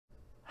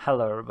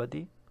Hello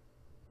everybody.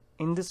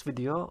 In this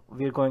video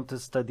we are going to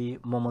study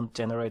moment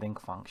generating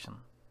function.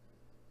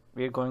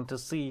 We are going to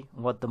see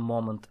what the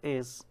moment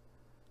is,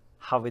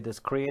 how it is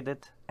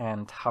created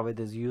and how it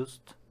is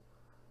used.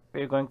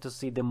 We are going to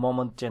see the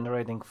moment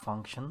generating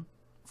function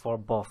for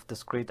both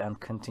discrete and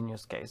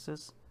continuous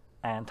cases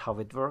and how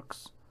it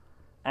works.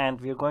 And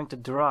we are going to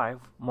derive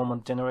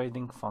moment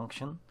generating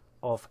function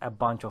of a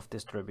bunch of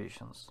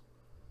distributions.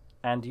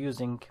 And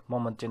using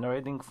moment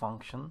generating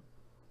function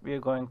we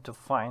are going to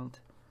find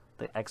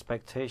the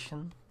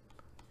expectation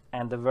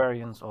and the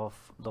variance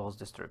of those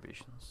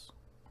distributions.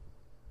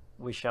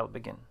 We shall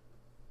begin.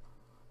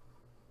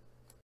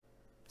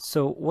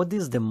 So what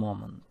is the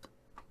moment?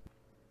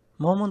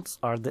 Moments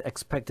are the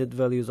expected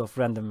values of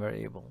random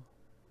variable.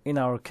 In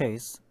our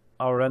case,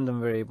 our random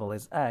variable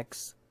is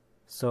x,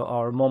 so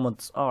our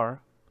moments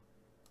are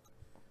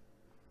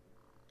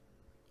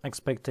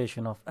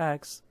expectation of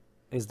x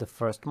is the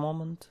first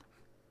moment,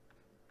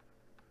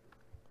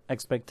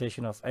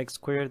 expectation of x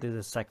squared is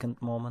the second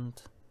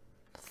moment,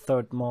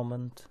 third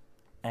moment,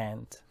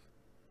 and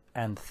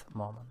nth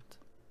moment.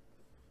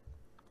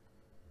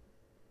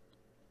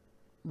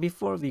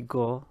 Before we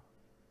go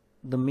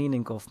the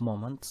meaning of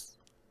moments,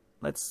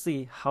 let's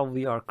see how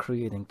we are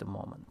creating the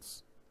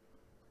moments.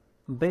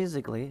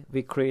 Basically,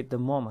 we create the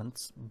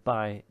moments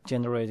by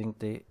generating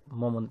the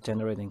moment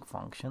generating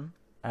function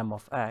m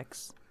of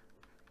x.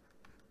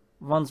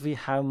 Once we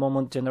have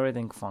moment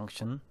generating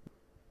function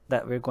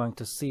that we're going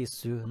to see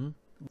soon,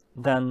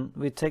 then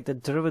we take the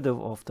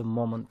derivative of the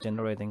moment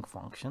generating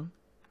function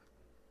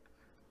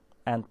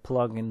and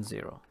plug in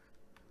 0.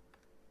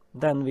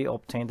 Then we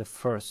obtain the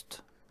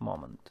first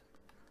moment.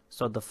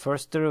 So the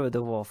first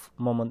derivative of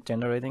moment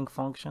generating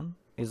function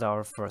is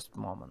our first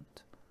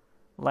moment.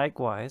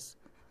 Likewise,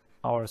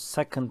 our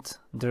second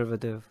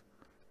derivative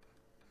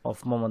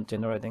of moment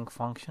generating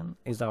function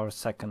is our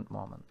second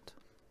moment.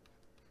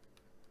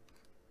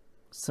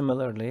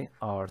 Similarly,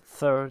 our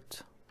third,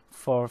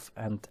 fourth,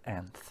 and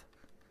nth.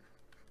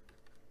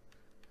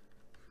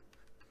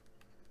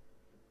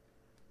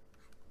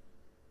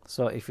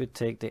 So if you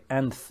take the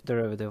nth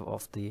derivative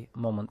of the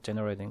moment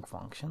generating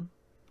function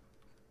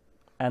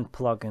and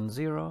plug in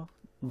 0,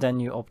 then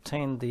you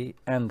obtain the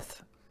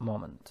nth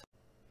moment.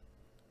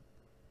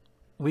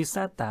 We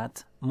said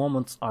that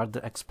moments are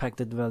the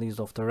expected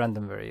values of the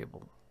random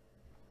variable.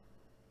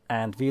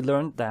 And we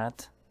learned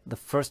that the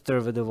first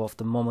derivative of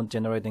the moment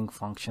generating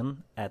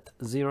function at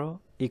 0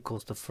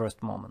 equals the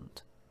first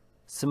moment.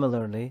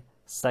 Similarly,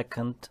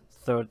 second,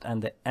 third,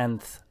 and the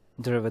nth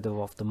derivative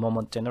of the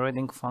moment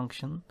generating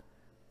function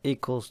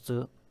equals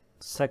to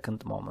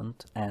second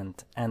moment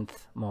and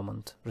nth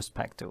moment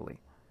respectively.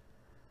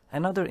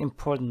 Another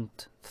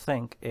important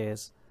thing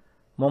is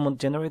moment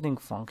generating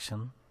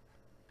function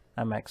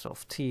mx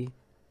of t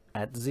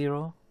at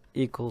 0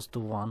 equals to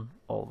 1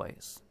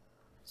 always.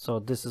 So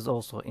this is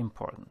also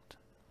important.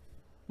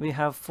 We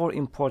have 4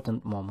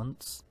 important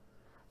moments.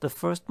 The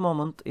first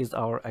moment is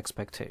our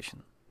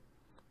expectation.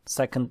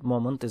 Second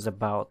moment is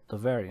about the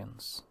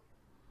variance.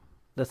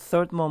 The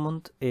third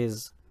moment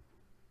is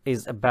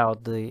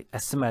about the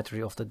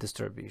asymmetry of the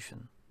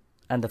distribution.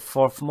 And the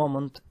fourth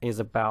moment is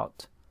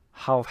about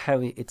how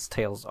heavy its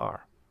tails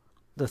are.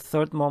 The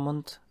third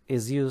moment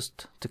is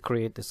used to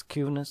create the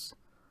skewness,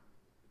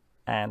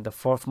 and the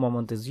fourth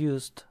moment is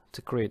used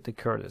to create the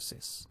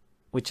kurtosis,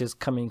 which is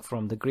coming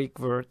from the Greek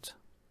word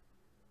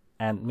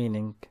and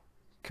meaning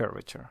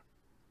curvature.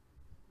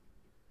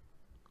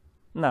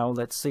 Now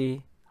let's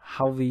see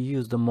how we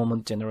use the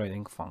moment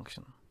generating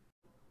function.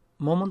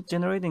 Moment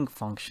generating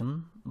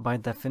function, by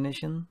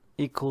definition,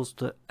 equals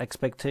to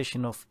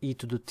expectation of e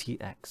to the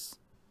tx.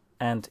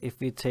 And if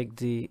we take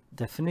the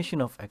definition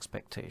of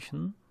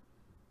expectation,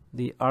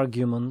 the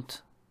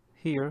argument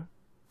here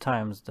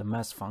times the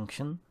mass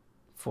function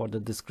for the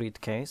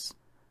discrete case,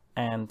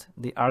 and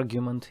the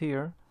argument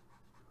here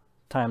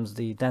times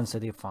the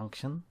density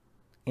function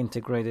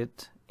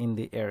integrated in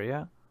the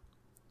area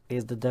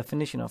is the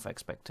definition of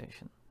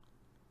expectation.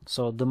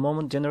 So the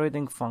moment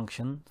generating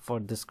function for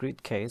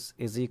discrete case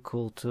is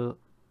equal to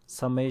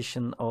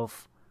summation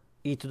of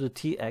e to the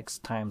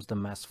tx times the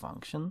mass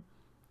function,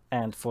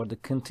 and for the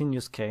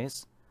continuous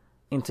case,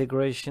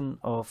 integration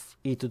of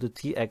e to the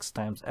tx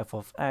times f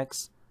of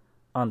x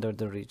under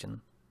the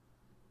region.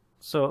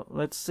 So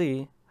let's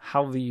see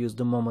how we use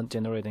the moment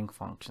generating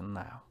function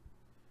now.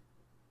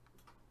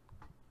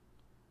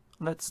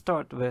 Let's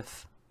start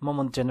with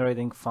moment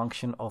generating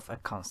function of a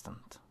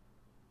constant.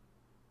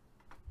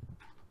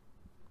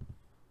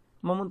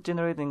 Moment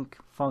generating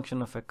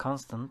function of a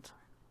constant.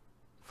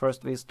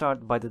 First we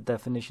start by the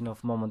definition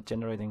of moment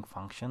generating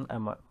function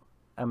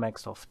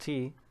mx of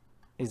t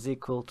is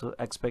equal to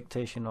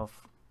expectation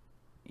of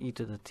e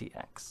to the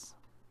tx.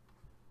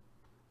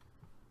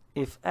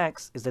 If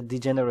x is a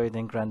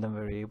degenerating random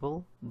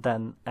variable,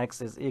 then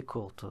x is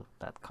equal to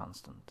that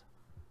constant.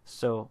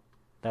 So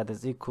that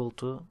is equal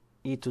to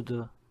e to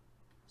the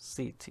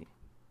ct.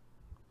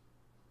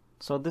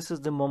 So this is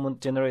the moment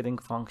generating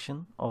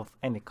function of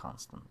any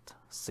constant,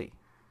 c.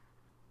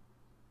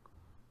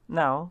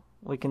 Now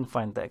we can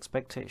find the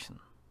expectation.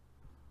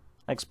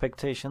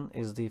 expectation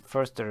is the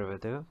first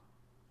derivative,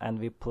 and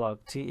we plug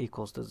t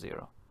equals to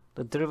 0.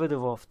 The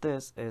derivative of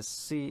this is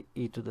c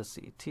e to the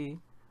ct,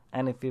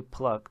 and if we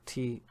plug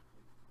t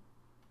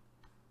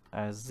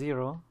as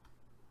 0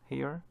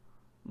 here,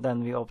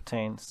 then we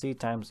obtain c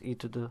times e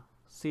to the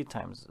c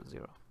times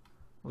 0,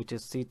 which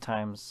is c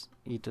times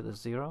e to the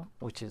 0,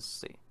 which is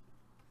c.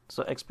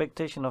 So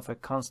expectation of a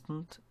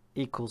constant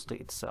equals to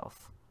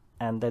itself,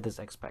 and that is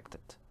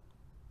expected.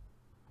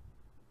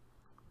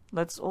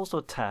 Let's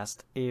also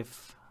test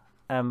if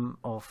m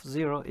of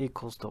 0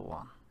 equals to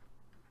 1.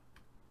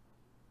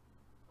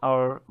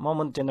 Our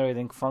moment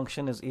generating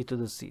function is e to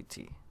the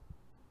ct,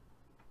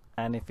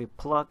 and if we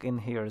plug in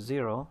here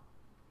 0,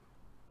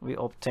 we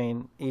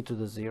obtain e to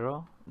the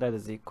 0, that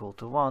is equal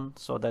to 1,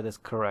 so that is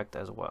correct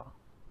as well.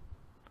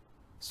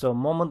 So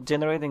moment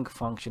generating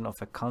function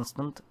of a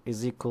constant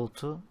is equal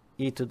to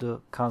e to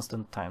the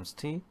constant times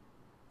t,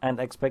 and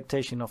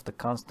expectation of the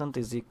constant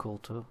is equal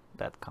to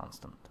that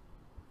constant.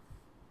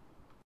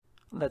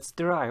 Let's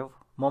derive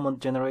moment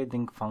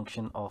generating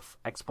function of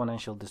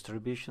exponential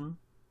distribution,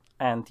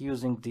 and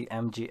using the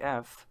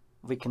MGF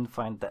we can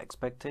find the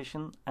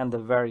expectation and the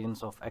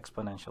variance of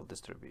exponential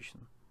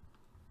distribution.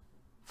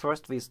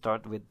 First we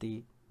start with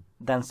the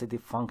density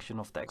function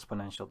of the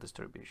exponential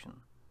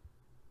distribution.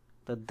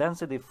 The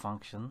density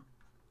function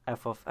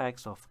f of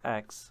x of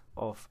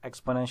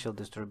exponential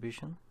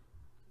distribution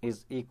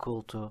is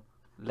equal to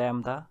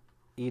lambda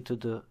e to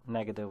the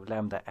negative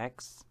lambda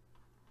x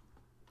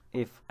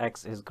if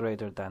x is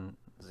greater than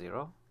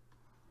 0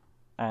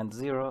 and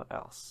 0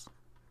 else.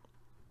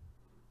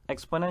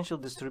 Exponential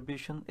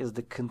distribution is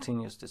the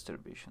continuous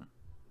distribution,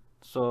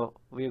 so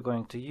we are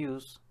going to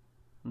use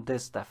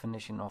this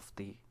definition of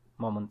the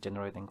moment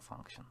generating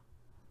function.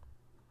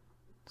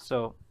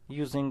 So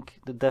using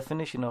the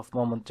definition of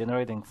moment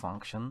generating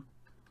function,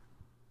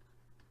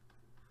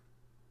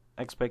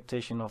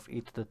 expectation of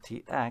e to the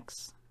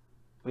tx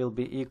will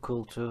be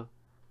equal to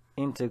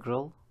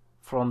integral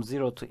from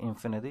 0 to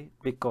infinity,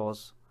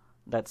 because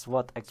that's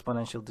what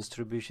exponential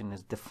distribution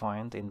is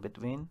defined in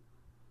between,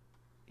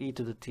 e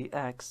to the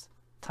tx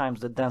times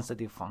the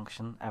density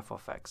function f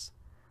of x,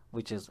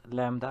 which is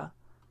lambda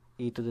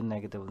e to the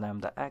negative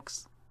lambda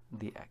x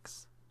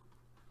dx.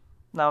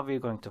 Now we're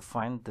going to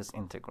find this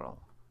integral.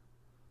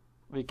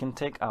 We can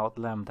take out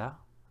lambda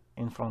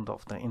in front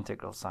of the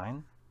integral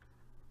sign,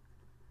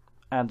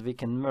 and we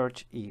can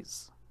merge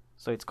e's.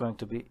 So it's going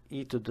to be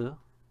e to the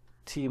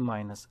t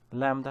minus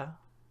lambda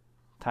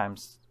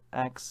times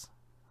x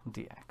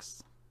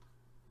dx.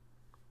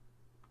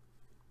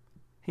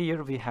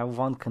 Here we have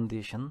one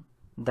condition,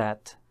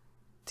 that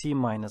t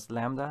minus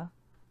lambda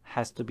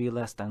has to be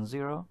less than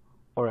 0,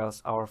 or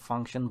else our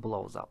function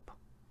blows up.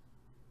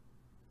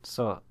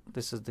 So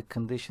this is the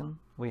condition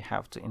we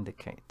have to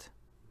indicate.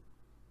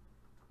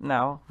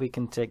 Now we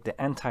can take the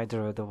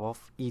antiderivative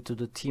of e to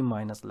the t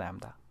minus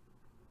lambda.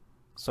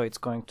 So it's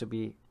going to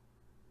be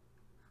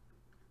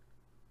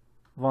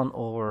 1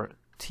 over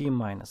t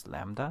minus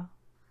lambda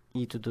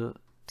e to the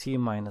t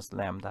minus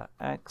lambda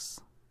x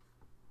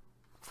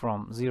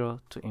from 0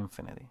 to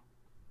infinity.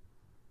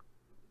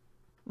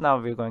 Now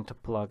we're going to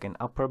plug in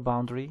upper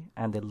boundary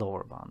and the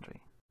lower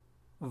boundary.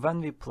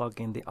 When we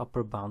plug in the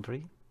upper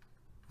boundary,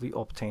 we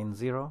obtain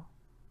 0,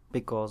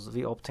 because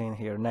we obtain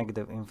here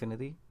negative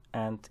infinity,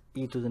 and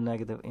e to the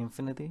negative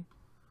infinity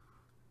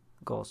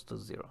goes to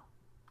 0.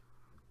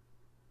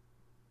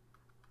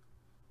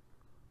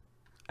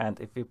 And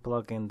if we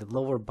plug in the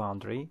lower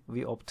boundary,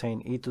 we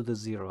obtain e to the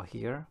 0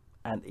 here,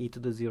 and e to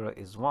the 0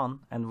 is 1,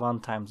 and 1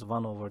 times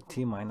 1 over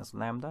t minus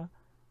lambda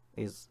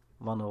is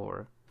 1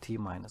 over t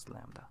minus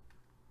lambda.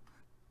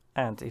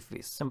 And if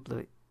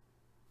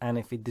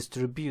we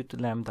distribute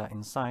lambda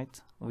inside,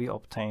 we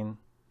obtain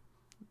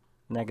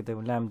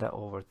negative lambda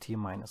over t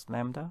minus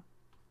lambda,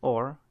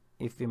 or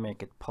if we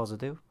make it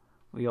positive,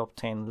 we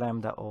obtain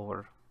lambda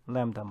over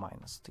lambda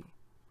minus t.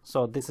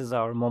 So this is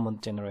our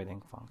moment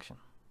generating function.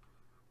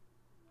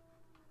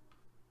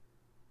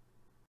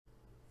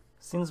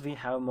 Since we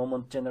have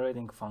moment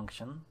generating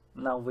function,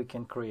 now we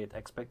can create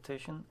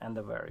expectation and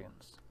the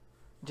variance.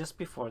 Just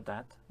before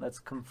that, let's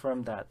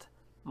confirm that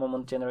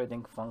moment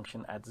generating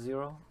function at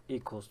 0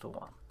 equals to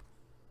 1.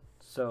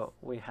 So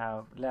we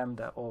have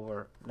lambda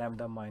over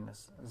lambda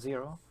minus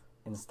 0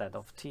 instead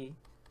of t.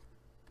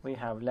 We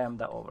have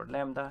lambda over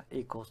lambda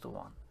equals to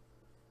 1.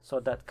 So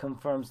that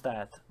confirms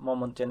that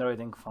moment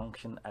generating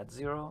function at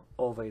 0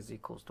 always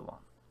equals to 1.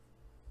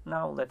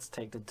 Now let's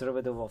take the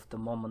derivative of the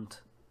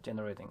moment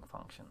generating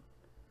function.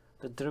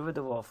 The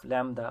derivative of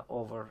lambda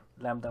over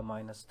lambda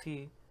minus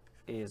t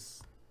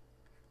is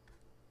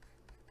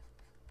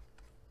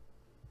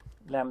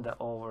lambda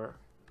over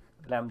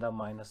lambda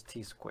minus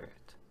t squared.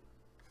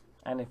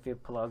 And if we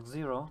plug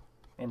 0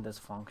 in this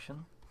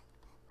function,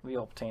 we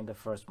obtain the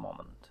first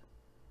moment.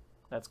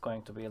 That's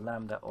going to be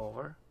lambda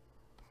over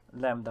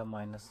lambda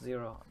minus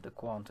 0, the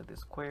quantity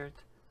squared.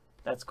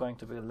 That's going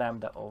to be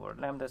lambda over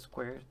lambda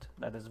squared,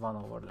 that is 1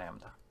 over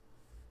lambda.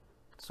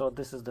 So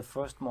this is the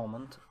first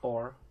moment,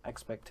 or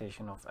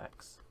expectation of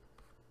x.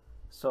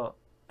 So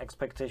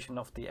expectation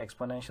of the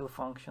exponential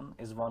function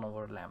is 1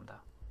 over lambda.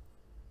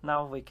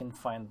 Now we can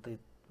find the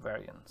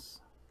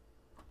variance.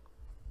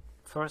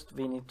 First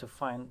we need to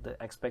find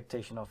the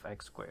expectation of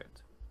x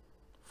squared.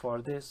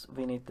 For this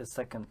we need the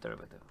second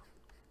derivative.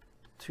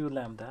 2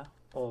 lambda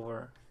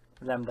over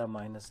lambda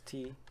minus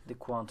t, the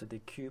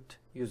quantity cubed,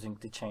 using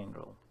the chain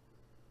rule.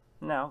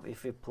 Now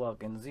if we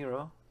plug in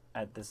 0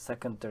 at the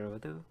second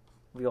derivative,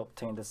 we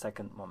obtain the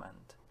second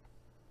moment.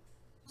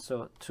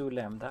 So 2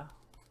 lambda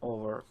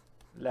over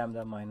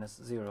lambda minus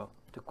 0,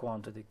 the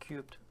quantity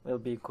cubed, will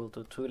be equal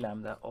to 2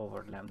 lambda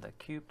over lambda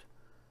cubed,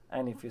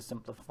 and if you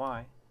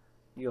simplify,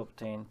 you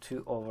obtain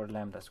 2 over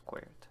lambda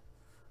squared.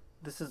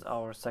 This is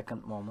our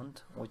second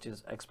moment, which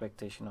is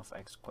expectation of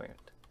x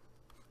squared.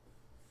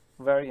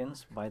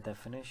 Variance, by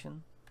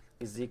definition,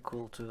 is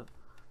equal to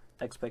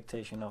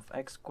expectation of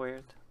x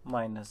squared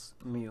minus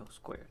mu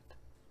squared.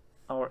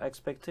 Our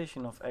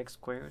expectation of x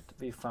squared,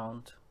 we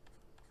found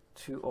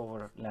 2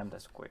 over lambda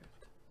squared.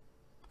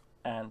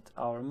 And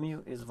our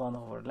mu is 1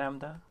 over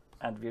lambda,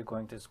 and we are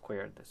going to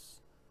square this.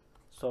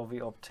 So we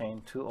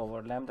obtain 2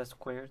 over lambda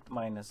squared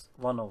minus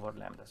 1 over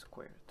lambda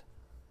squared.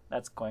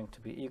 That's going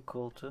to be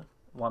equal to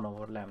 1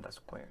 over lambda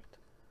squared.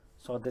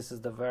 So this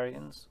is the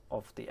variance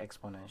of the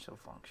exponential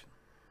function.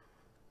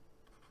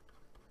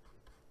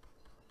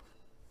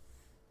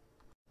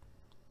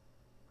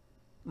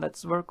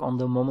 Let's work on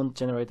the moment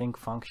generating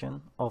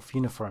function of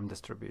uniform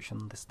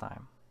distribution this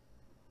time.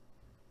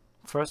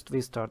 First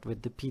we start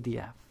with the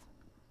PDF.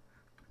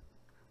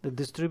 The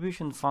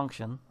distribution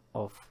function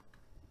of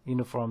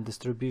uniform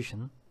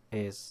distribution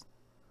is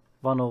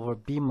 1 over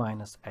b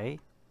minus a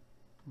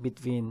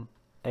between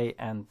a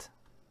and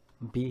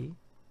b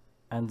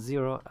and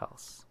 0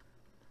 else,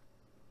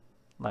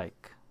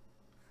 like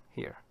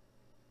here.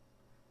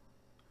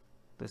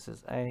 This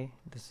is a,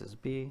 this is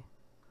b.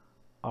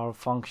 Our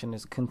function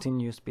is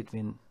continuous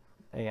between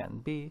a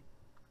and b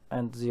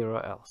and 0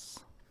 else.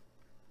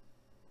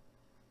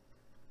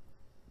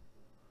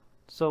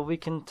 So we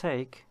can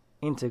take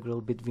integral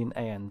between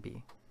a and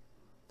b.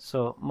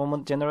 So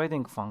moment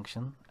generating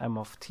function m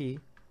of t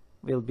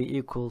will be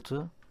equal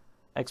to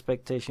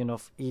expectation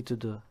of e to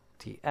the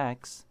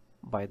tx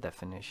by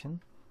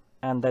definition,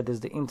 and that is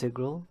the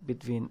integral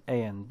between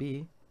a and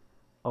b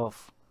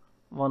of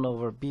 1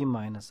 over b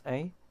minus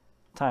a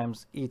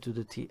times e to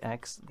the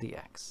tx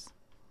dx.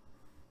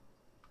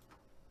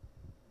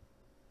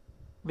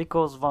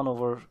 Because 1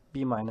 over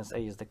b minus a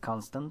is the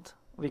constant,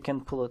 we can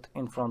pull it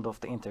in front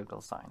of the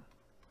integral sign.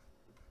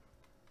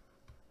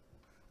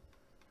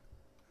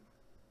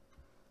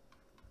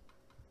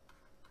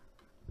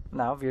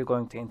 Now we are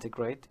going to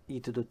integrate e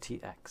to the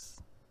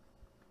tx.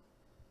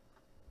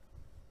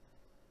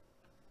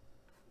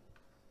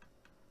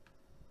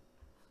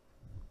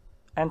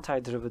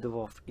 Antiderivative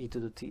of e to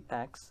the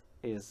tx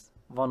is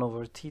 1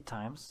 over t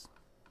times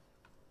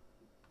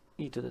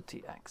e to the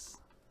tx.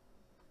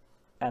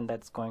 And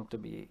that's going to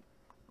be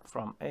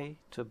from a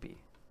to b.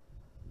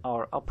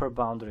 Our upper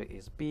boundary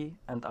is b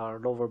and our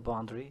lower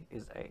boundary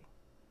is a.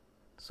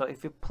 So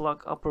if we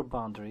plug upper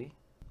boundary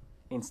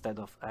instead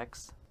of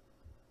x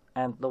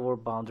and lower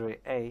boundary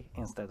a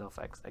instead of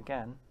x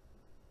again,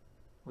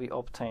 we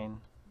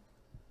obtain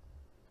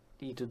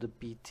e to the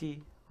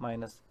bt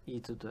minus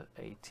e to the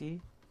at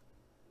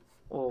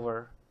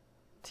over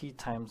t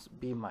times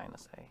b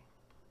minus a.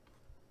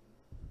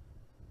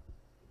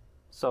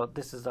 So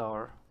this is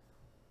our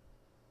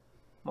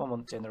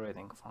moment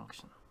generating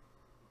function.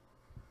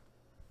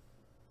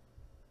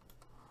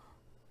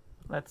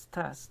 Let's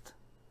test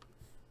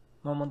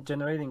moment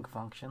generating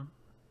function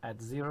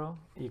at 0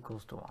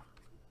 equals to 1.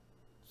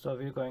 So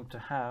we're going to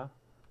have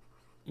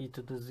e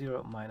to the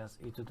 0 minus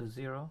e to the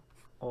 0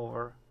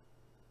 over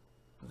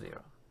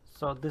 0.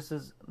 So this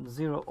is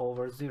 0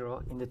 over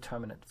 0 in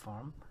determinate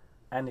form,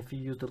 and if you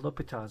use the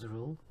L'Hopital's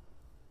rule,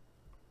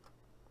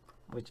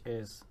 which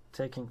is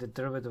taking the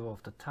derivative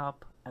of the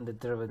top and the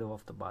derivative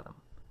of the bottom,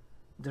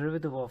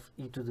 derivative of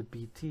e to the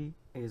bt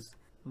is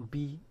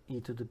b e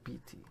to the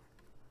bt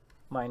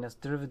minus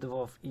derivative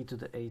of e to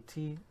the at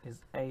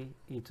is a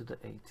e to the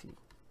at,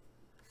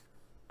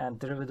 and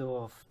derivative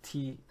of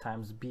t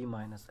times b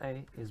minus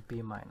a is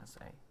b minus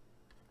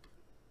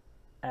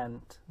a.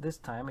 And this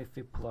time if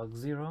we plug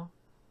 0,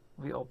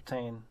 we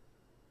obtain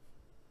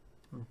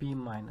b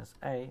minus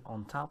a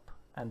on top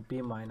and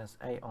b minus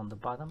a on the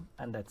bottom,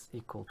 and that's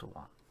equal to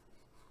 1.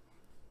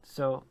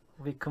 So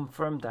we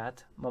confirm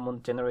that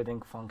moment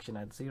generating function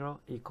at 0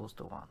 equals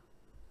to 1.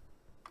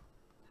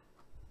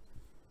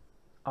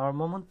 Our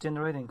moment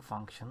generating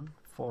function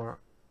for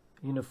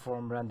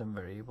uniform random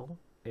variable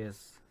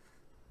is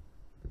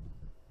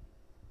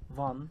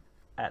 1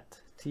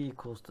 at t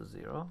equals to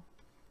 0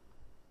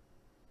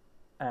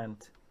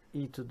 and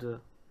e to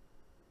the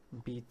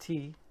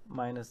bt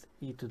minus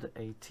e to the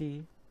at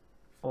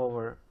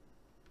over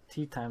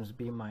t times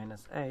b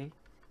minus a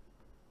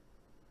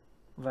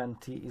when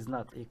t is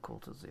not equal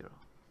to 0.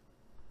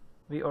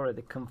 We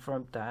already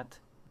confirmed that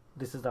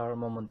this is our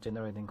moment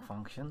generating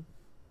function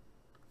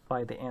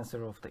by the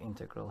answer of the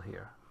integral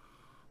here.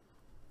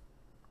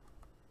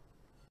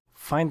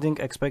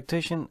 Finding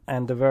expectation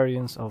and the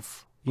variance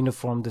of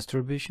uniform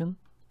distribution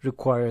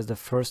requires the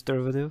first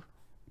derivative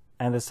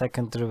and the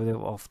second derivative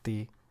of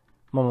the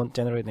moment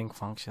generating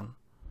function.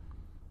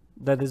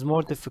 That is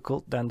more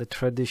difficult than the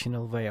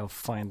traditional way of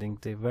finding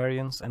the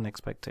variance and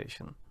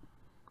expectation.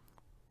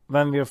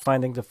 When we are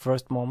finding the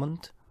first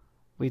moment,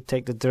 we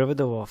take the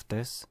derivative of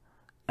this,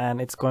 and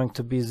it's going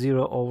to be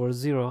 0 over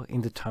 0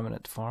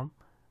 indeterminate form.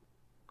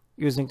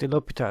 Using the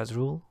L'Hopital's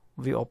rule,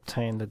 we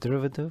obtain the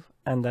derivative,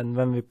 and then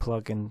when we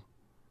plug in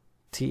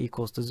t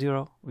equals to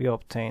 0, we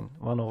obtain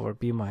 1 over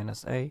b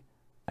minus a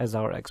as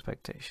our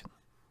expectation.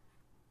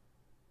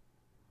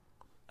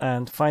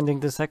 And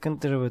finding the second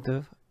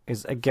derivative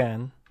is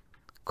again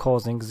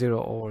causing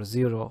 0 over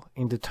 0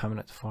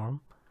 indeterminate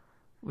form.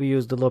 We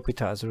use the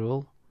L'Hopital's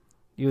rule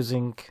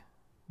using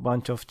a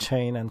bunch of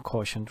chain and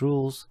quotient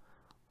rules,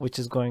 which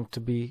is going to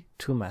be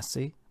too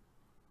messy.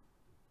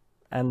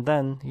 And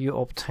then you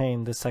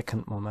obtain the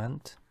second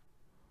moment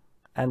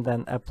and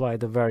then apply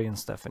the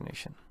variance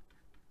definition.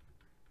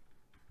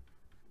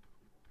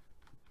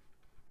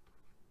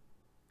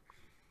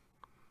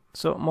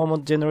 So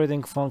moment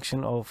generating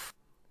function of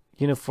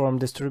uniform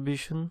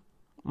distribution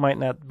might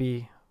not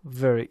be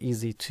very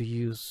easy to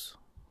use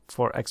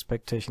for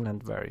expectation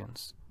and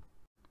variance.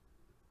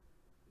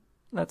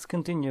 Let's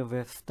continue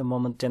with the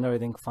moment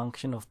generating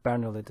function of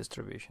Bernoulli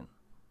distribution.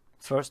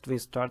 First, we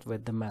start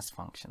with the mass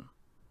function.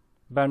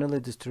 Bernoulli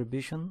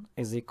distribution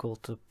is equal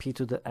to p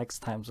to the x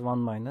times 1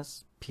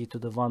 minus p to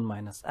the 1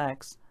 minus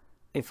x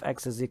if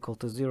x is equal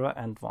to 0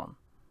 and 1.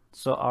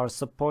 So our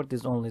support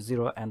is only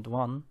 0 and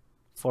 1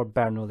 for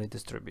Bernoulli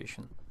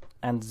distribution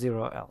and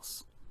 0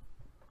 else.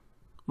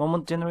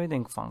 Moment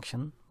generating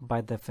function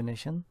by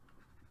definition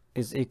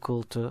is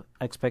equal to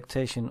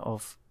expectation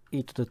of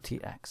e to the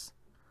tx,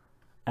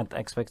 and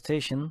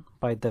expectation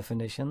by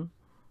definition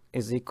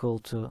is equal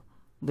to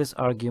this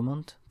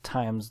argument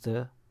times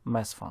the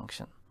mass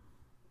function,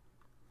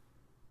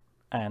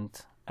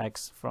 and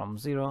x from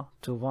 0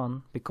 to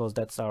 1 because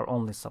that's our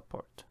only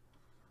support.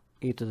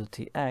 E to the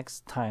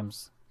tx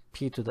times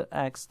p to the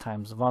x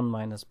times 1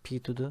 minus p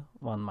to the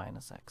 1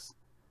 minus x.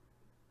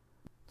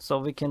 So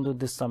we can do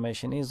this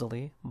summation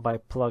easily by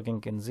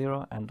plugging in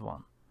 0 and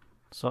 1.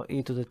 So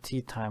e to the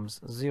t times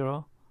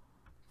 0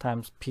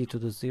 times p to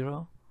the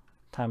 0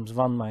 times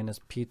 1 minus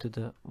p to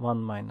the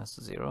 1 minus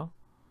 0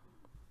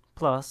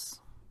 plus,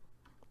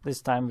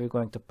 this time we're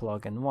going to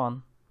plug in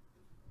 1.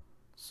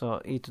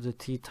 So e to the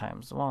t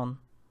times 1,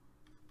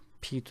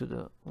 p to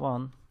the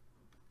 1,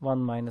 1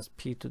 minus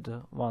p to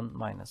the 1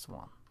 minus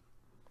 1.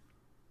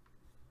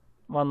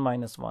 1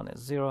 minus 1 is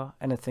 0.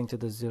 Anything to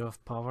the 0th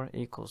power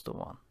equals to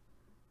 1.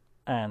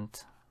 And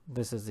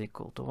this is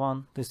equal to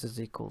 1. This is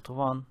equal to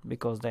 1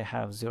 because they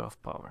have 0th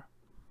power.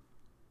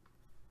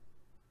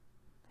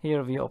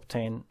 Here we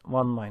obtain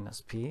 1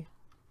 minus p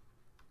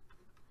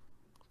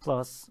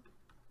plus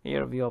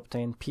here we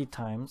obtain p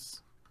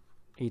times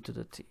e to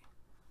the t.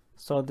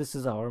 So this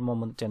is our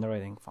moment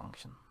generating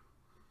function.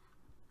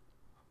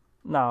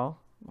 Now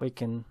we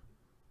can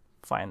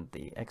find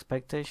the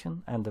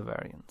expectation and the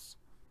variance.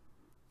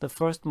 The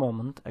first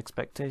moment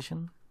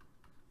expectation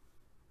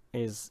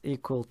is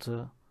equal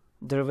to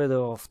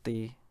derivative of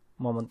the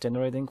moment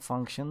generating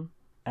function,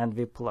 and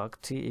we plug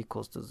t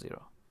equals to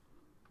 0.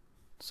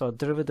 So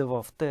derivative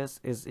of this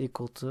is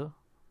equal to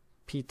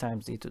p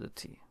times e to the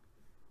t.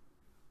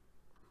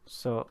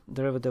 So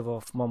derivative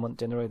of moment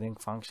generating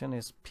function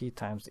is p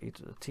times e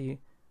to the t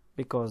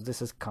because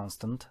this is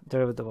constant.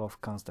 Derivative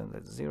of constant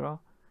is 0.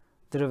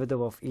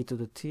 Derivative of e to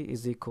the t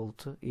is equal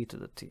to e to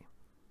the t.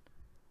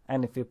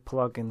 And if we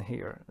plug in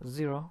here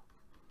 0,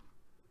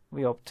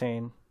 we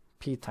obtain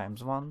p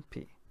times 1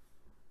 p.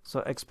 So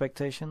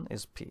expectation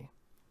is p.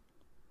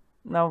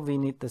 Now we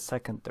need the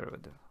second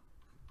derivative.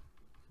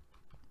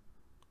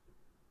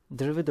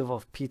 Derivative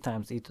of p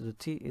times e to the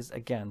t is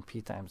again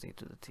p times e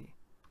to the t.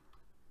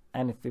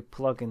 And if we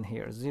plug in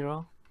here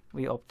 0,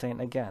 we obtain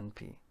again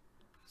p.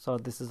 So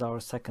this is our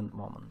second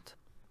moment.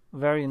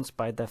 Variance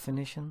by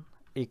definition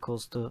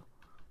equals to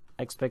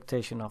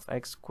expectation of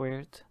x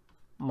squared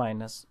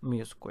minus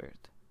mu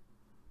squared.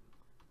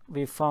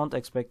 We found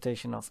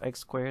expectation of x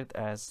squared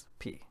as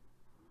p.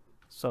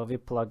 So we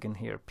plug in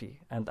here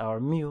p, and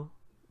our mu,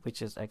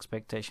 which is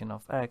expectation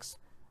of x,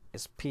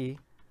 is p,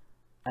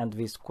 and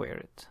we square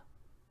it.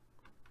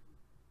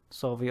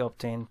 So we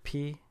obtain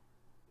p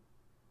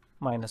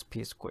minus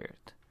p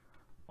squared.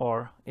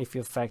 Or if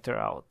you factor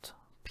out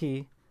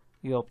p,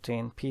 you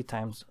obtain p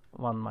times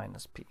 1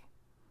 minus p.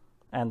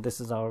 And this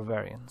is our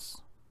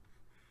variance.